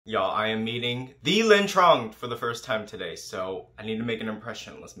Y'all, I am meeting the Lin Trong for the first time today, so I need to make an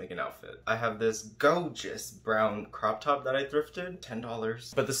impression. Let's make an outfit. I have this gorgeous brown crop top that I thrifted,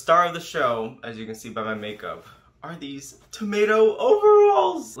 $10. But the star of the show, as you can see by my makeup, are these tomato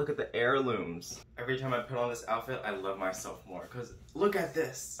overalls. Look at the heirlooms. Every time I put on this outfit, I love myself more, because look at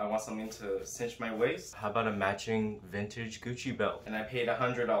this. I want something to cinch my waist. How about a matching vintage Gucci belt? And I paid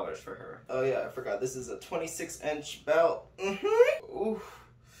 $100 for her. Oh yeah, I forgot, this is a 26-inch belt. Oof.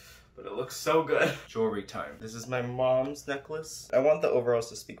 But it looks so good. Jewelry time. This is my mom's necklace. I want the overalls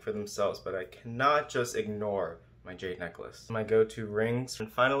to speak for themselves, but I cannot just ignore my jade necklace. My go-to rings.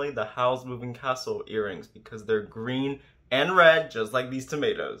 And finally, the Howl's Moving Castle earrings, because they're green and red, just like these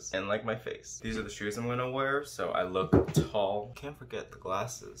tomatoes, and like my face. These are the shoes I'm gonna wear, so I look tall. Can't forget the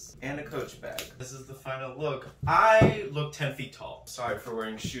glasses. And a Coach bag. This is the final look. I look 10 feet tall. Sorry for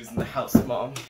wearing shoes in the house, Mom.